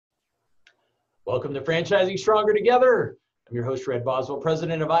Welcome to Franchising Stronger Together. I'm your host, Red Boswell,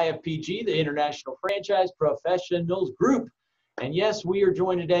 president of IFPG, the International Franchise Professionals Group. And yes, we are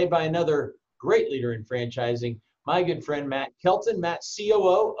joined today by another great leader in franchising, my good friend, Matt Kelton. Matt,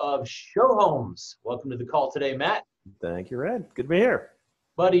 COO of Showhomes. Welcome to the call today, Matt. Thank you, Red. Good to be here.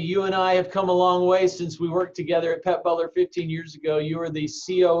 Buddy, you and I have come a long way since we worked together at Pet Butler 15 years ago. You were the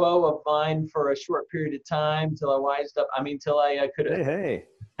COO of mine for a short period of time till I wised up. Till I could have. Hey.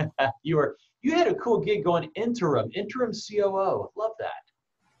 You had a cool gig going interim COO. Love that.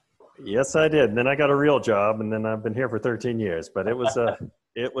 Yes, I did. And then I got a real job, and then I've been here for 13 years. But it was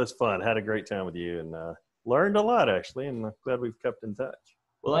fun. Had a great time with you, and learned a lot actually. And I'm glad we've kept in touch.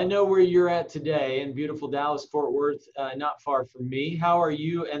 Well, I know where you're at today in beautiful Dallas, Fort Worth, not far from me. How are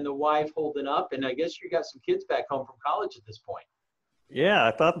you and the wife holding up? And I guess you got some kids back home from college at this point. Yeah,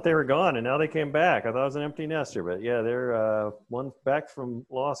 I thought that they were gone, and now they came back. I thought it was an empty nester, but yeah, they're one back from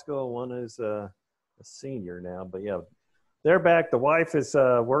law school, one is a senior now. But yeah, they're back. The wife is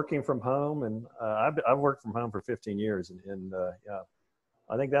working from home, and I've worked from home for 15 years, and yeah,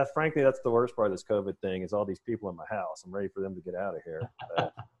 I think frankly that's the worst part of this COVID thing is all these people in my house. I'm ready for them to get out of here.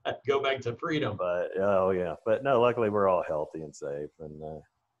 Go back to freedom. But but no, luckily we're all healthy and safe, and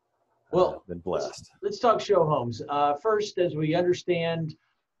been blessed. Let's talk Showhomes. First, as we understand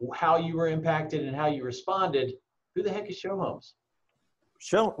how you were impacted and how you responded, who the heck is Showhomes?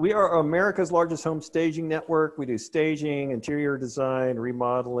 We are America's largest home staging network. We do staging, interior design,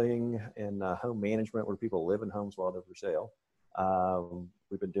 remodeling, and home management where people live in homes while they're for sale.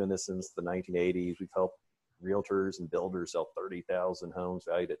 We've been doing this since the 1980s. We've helped realtors and builders sell 30,000 homes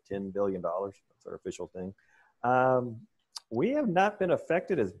valued at $10 billion. That's our official thing. We have not been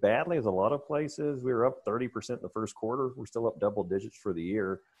affected as badly as a lot of places. We were up 30% in the first quarter. We're still up double digits for the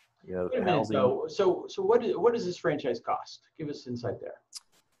year. Wait a minute, though. So what does this franchise cost? Give us insight there.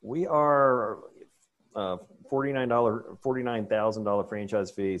 We are $49,000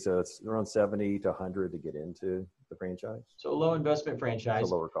 franchise fee, so it's around $70 to $100 to get into the franchise. So low investment franchise.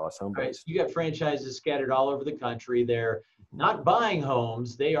 It's a lower cost home base. Right, so you got franchises scattered all over the country. They're not buying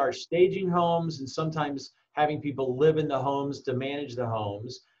homes; they are staging homes, and sometimes having people live in the homes to manage the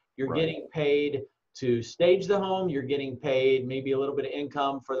homes. You're getting paid to stage the home. You're getting paid maybe a little bit of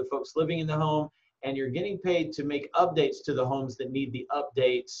income for the folks living in the home, and you're getting paid to make updates to the homes that need the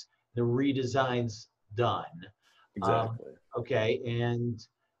updates, the redesigns done. Exactly. Okay, and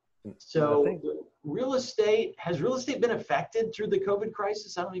so has real estate been affected through the COVID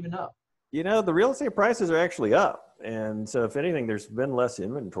crisis? I don't even know. You know, the real estate prices are actually up. And so if anything, there's been less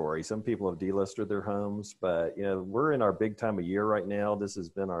inventory. Some people have delisted their homes, but you know, we're in our big time of year right now. This has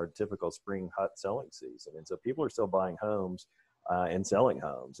been our typical spring hot selling season. And so people are still buying homes and selling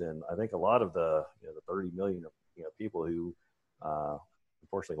homes. And I think a lot of the 30 million, people who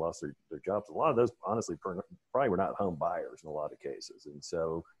unfortunately lost their jobs, a lot of those honestly probably were not home buyers in a lot of cases. And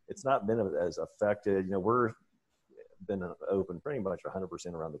so it's not been as affected. We're been open pretty much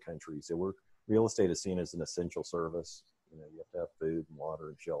 100% around the country. So real estate is seen as an essential service. You have to have food and water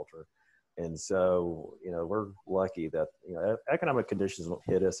and shelter. And so, we're lucky that, economic conditions won't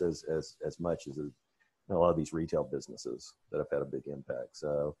hit us as much as a lot of these retail businesses that have had a big impact.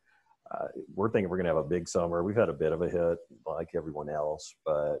 So we're thinking we're going to have a big summer. We've had a bit of a hit like everyone else,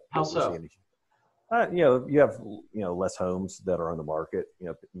 but how so? You have less homes that are on the market.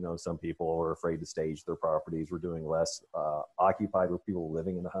 Some people are afraid to stage their properties. We're doing less occupied with people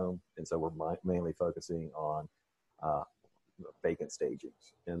living in the home, and so we're mainly focusing on vacant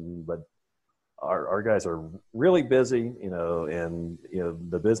stagings. But our guys are really busy, and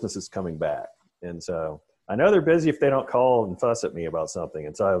the business is coming back. And so I know they're busy if they don't call and fuss at me about something.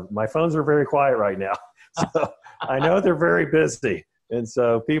 And so my phones are very quiet right now. So I know they're very busy, and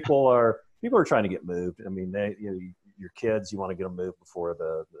so people are trying to get moved. I mean, your kids, you want to get them moved before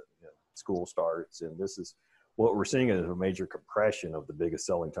the school starts. And this is what we're seeing is a major compression of the biggest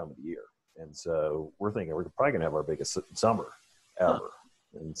selling time of the year. And so we're thinking we're probably going to have our biggest summer ever.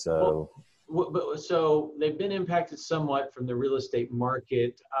 And so. So they've been impacted somewhat from the real estate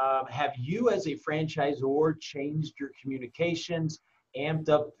market. Have you as a franchisor changed your communications, amped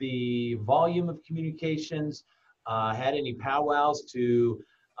up the volume of communications, had any powwows to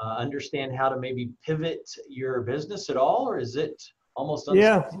understand how to maybe pivot your business at all, or is it almost unspoken?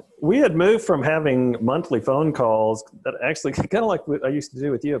 Yeah, we had moved from having monthly phone calls that actually kind of like what I used to do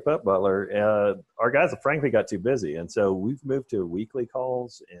with you at Pet Butler. Our guys frankly got too busy, and so we've moved to weekly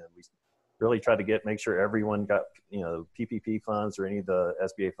calls, and we really tried to make sure everyone got PPP funds or any of the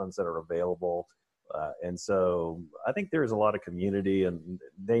SBA funds that are available. And so I think there's a lot of community, and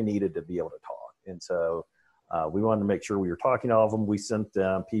they needed to be able to talk, and so. We wanted to make sure we were talking to all of them. We sent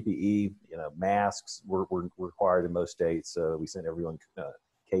them PPE, masks were required in most states. So we sent everyone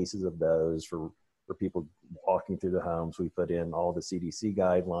cases of those for people walking through the homes. We put in all the CDC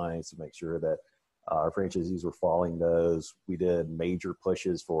guidelines to make sure that our franchisees were following those. We did major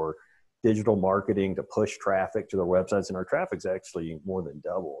pushes for digital marketing to push traffic to their websites, and our traffic's actually more than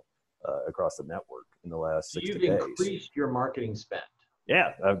doubled across the network in the last 60 days. You've increased your marketing spend.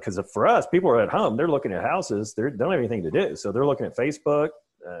 Yeah, because for us, people are at home. They're looking at houses. They don't have anything to do. So they're looking at Facebook.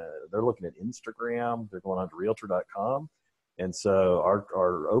 They're looking at Instagram. They're going on to Realtor.com. And so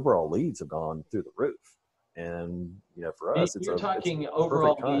our overall leads have gone through the roof. And, for us, you're talking it's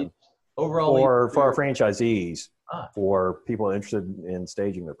overall leads. for our franchisees, for people interested in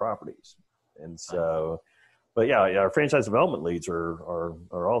staging their properties. And so, but yeah, our franchise development leads are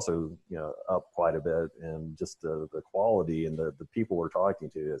also, up quite a bit, and just the quality and the people we're talking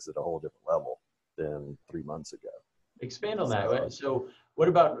to is at a whole different level than 3 months ago. Expand on that. So what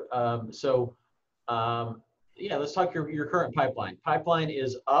about, let's talk your current pipeline. Pipeline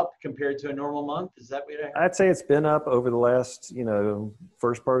is up compared to a normal month. Is that what I'd say it's been up over the last,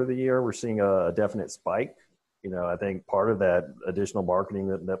 first part of the year. We're seeing a definite spike. I think part of that additional marketing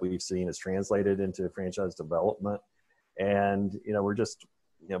that we've seen is translated into franchise development. And, we're just,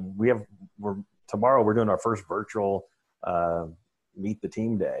 tomorrow we're doing our first virtual meet the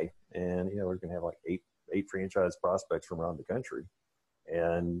team day. And, we're going to have like eight franchise prospects from around the country.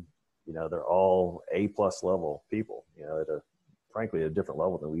 And, they're all A+ level people, frankly, at a different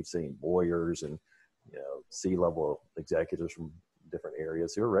level than we've seen. Lawyers and, C-level executives from different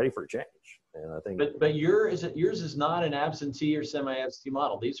areas who are ready for a change. And I think, but yours is not an absentee or semi-absentee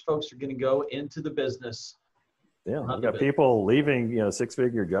model. These folks are going to go into the business. Yeah, we've got people leaving,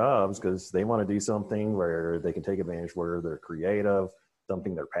 6-figure jobs because they want to do something where they can take advantage, where they're creative,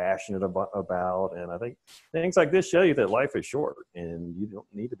 something they're passionate about. And I think things like this show you that life is short, and you don't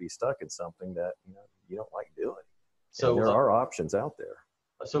need to be stuck in something that you don't like doing. So there are options out there.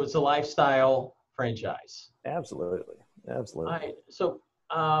 So it's a lifestyle franchise. Absolutely. All right. So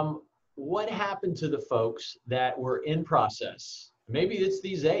what happened to the folks that were in process? Maybe it's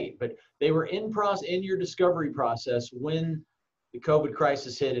these 8, but they were in your discovery process when the COVID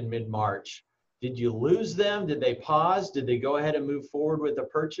crisis hit in mid-March. Did you lose them? Did they pause? Did they go ahead and move forward with the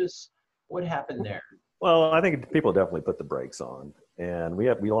purchase? What happened there? Well, I think people definitely put the brakes on, and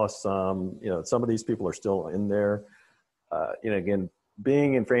we lost some. Some of these people are still in there. Again,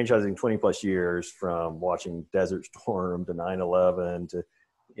 being in franchising 20 plus years, from watching Desert Storm to 9/11 to,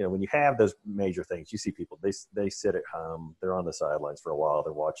 when you have those major things, you see people, they sit at home, they're on the sidelines for a while,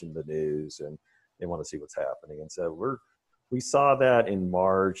 they're watching the news and they want to see what's happening. And so we saw that in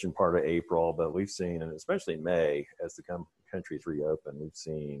March and part of April, but we've seen, and especially in May, as the countries reopen, we've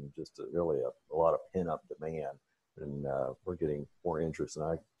seen just really a lot of pent-up demand, and we're getting more interest than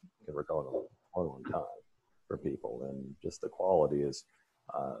I can recall in a long time for people. And just the quality is,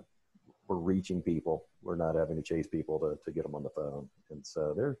 we're reaching people. We're not having to chase people to get them on the phone. And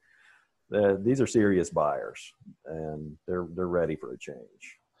so these are serious buyers, and they're ready for a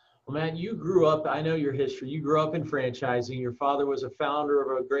change. Well, Matt, you grew up, I know your history. You grew up in franchising. Your father was a founder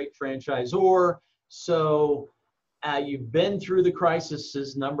of a great franchisor. So you've been through the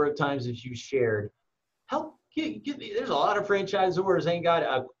crises a number of times, as you shared. There's a lot of franchisors ain't got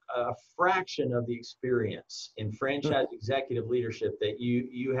a fraction of the experience in franchise executive leadership that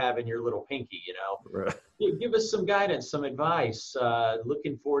you have in your little pinky, Right. Give us some guidance, some advice,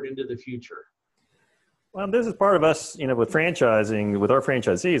 looking forward into the future. Well, this is part of us, with franchising, with our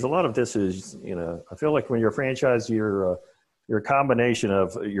franchisees. A lot of this is, I feel like when you're a franchise, you're a combination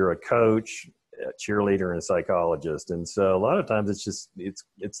of, you're a coach, a cheerleader, and a psychologist. And so a lot of times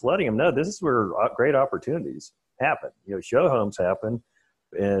it's letting them know this is where great opportunities happen. Showhomes happen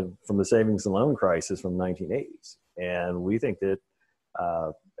from the savings and loan crisis from the 1980s. And we think that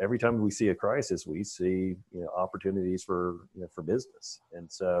every time we see a crisis, we see, opportunities for business. And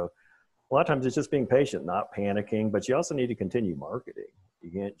so a lot of times it's just being patient, not panicking, but you also need to continue marketing.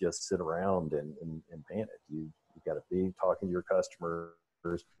 You can't just sit around and panic. You've got to be talking to your customers.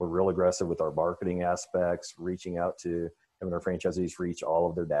 We're real aggressive with our marketing aspects, reaching out to having our franchisees reach all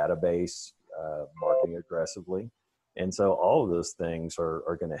of their database, marketing aggressively. And so all of those things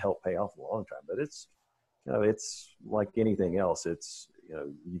are going to help pay off in the long time. But it's like anything else.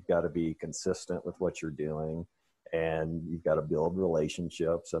 You've got to be consistent with what you're doing, and you've got to build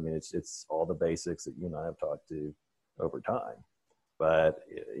relationships. I mean, it's all the basics that you and I have talked to over time. But,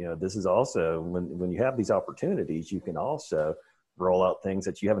 this is also when you have these opportunities, you can also roll out things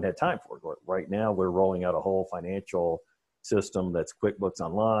that you haven't had time for. Right now, we're rolling out a whole financial system that's QuickBooks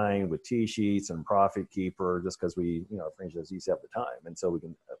Online with T-sheets and Profit Keeper, just because we, our franchisees have the time. And so we're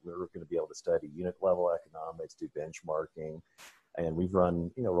going to be able to study unit level economics, do benchmarking, and we've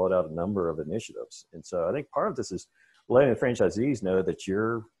rolled out a number of initiatives. And so I think part of this is letting the franchisees know that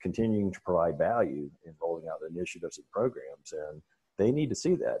you're continuing to provide value in rolling out initiatives and programs. And they need to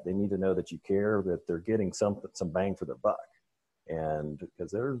see that. They need to know that you care, that they're getting some bang for their buck. And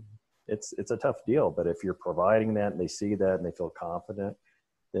because it's a tough deal, but if you're providing that and they see that and they feel confident,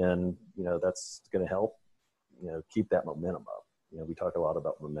 then, that's going to help, keep that momentum up. We talk a lot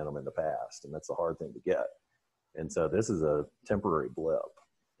about momentum in the past, and that's a hard thing to get. And so this is a temporary blip,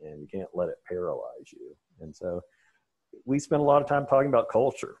 and you can't let it paralyze you. And so we spend a lot of time talking about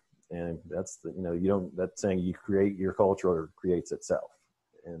culture, and that's that's saying you create your culture or it creates itself.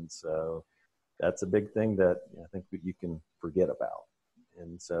 And so that's a big thing that I think you can forget about.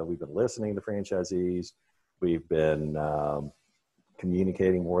 And so we've been listening to franchisees. We've been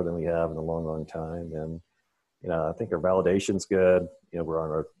communicating more than we have in a long, long time. And, I think our validation's good. We're on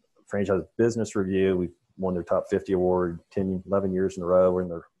our franchise business review. We've won their top 50 award 11 years in a row.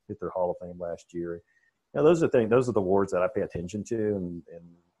 We're hit their Hall of Fame last year. Those are the awards that I pay attention to. And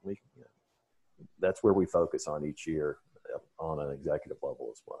we, that's where we focus on each year on an executive level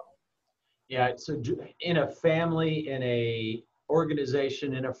as well. Yeah. So in a family, in a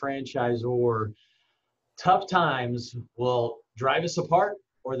organization, in a franchisor, tough times will drive us apart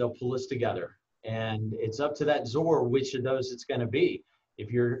or they'll pull us together. And it's up to that Zor which of those it's going to be.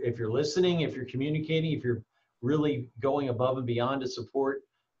 If you're listening, if you're communicating, if you're really going above and beyond to support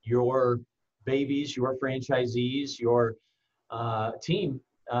your babies, your franchisees, your team,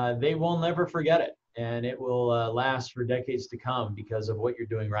 they will never forget it. And it will last for decades to come because of what you're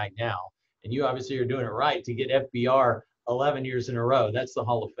doing right now. And you obviously are doing it right to get FBR 11 years in a row. That's the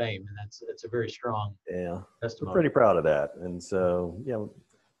Hall of Fame, and that's a very strong testimony. We're pretty proud of that. And so,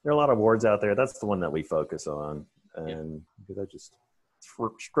 there are a lot of awards out there. That's the one that we focus on, and because I just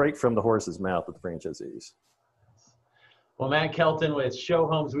straight from the horse's mouth with the franchisees. Well, Matt Kelton with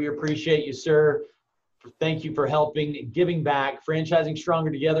Showhomes, we appreciate you, sir. Thank you for helping, giving back. Franchising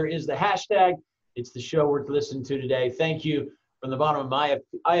Stronger Together is the hashtag. It's the show worth listening to today. Thank you from the bottom of my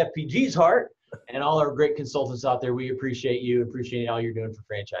IFPG's heart. And all our great consultants out there, we appreciate you, appreciate all you're doing for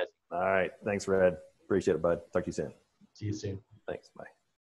franchising. All right. Thanks, Red. Appreciate it, bud. Talk to you soon. See you soon. Thanks. Bye.